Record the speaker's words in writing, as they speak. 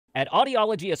At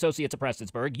Audiology Associates of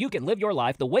Prestonsburg, you can live your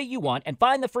life the way you want and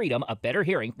find the freedom of better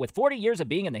hearing. With 40 years of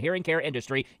being in the hearing care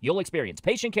industry, you'll experience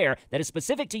patient care that is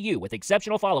specific to you with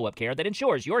exceptional follow-up care that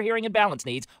ensures your hearing and balance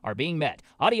needs are being met.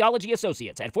 Audiology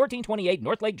Associates at 1428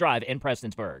 North Lake Drive in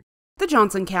Prestonsburg. The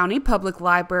Johnson County Public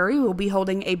Library will be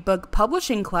holding a book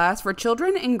publishing class for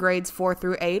children in grades 4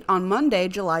 through 8 on Monday,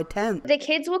 July 10th. The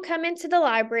kids will come into the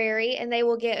library and they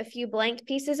will get a few blank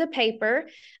pieces of paper,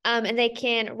 and they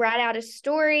can write out a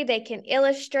story, they can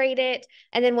illustrate it,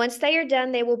 and then once they are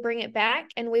done, they will bring it back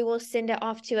and we will send it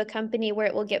off to a company where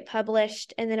it will get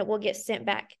published, and then it will get sent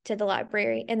back to the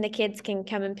library and the kids can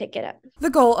come and pick it up.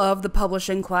 The goal of the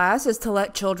publishing class is to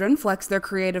let children flex their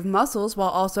creative muscles while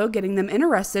also getting them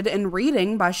interested in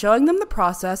reading by showing them the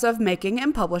process of making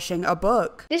and publishing a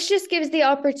book. This just gives the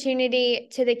opportunity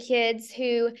to the kids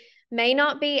who may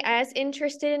not be as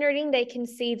interested in reading. They can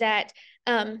see that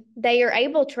they are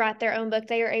able to write their own book.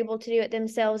 They are able to do it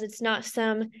themselves. It's not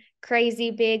some crazy,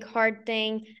 big, hard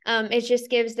thing. It just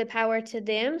gives the power to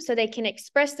them so they can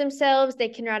express themselves. They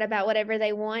can write about whatever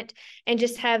they want and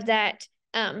just have that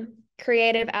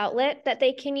creative outlet that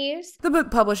they can use. The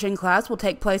book publishing class will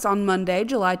take place on Monday,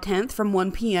 July 10th from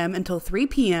 1 p.m. until 3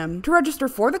 p.m. To register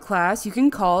for the class, you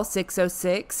can call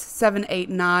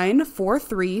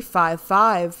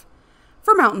 606-789-4355.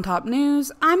 For Mountaintop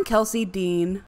News, I'm Kelsey Dean.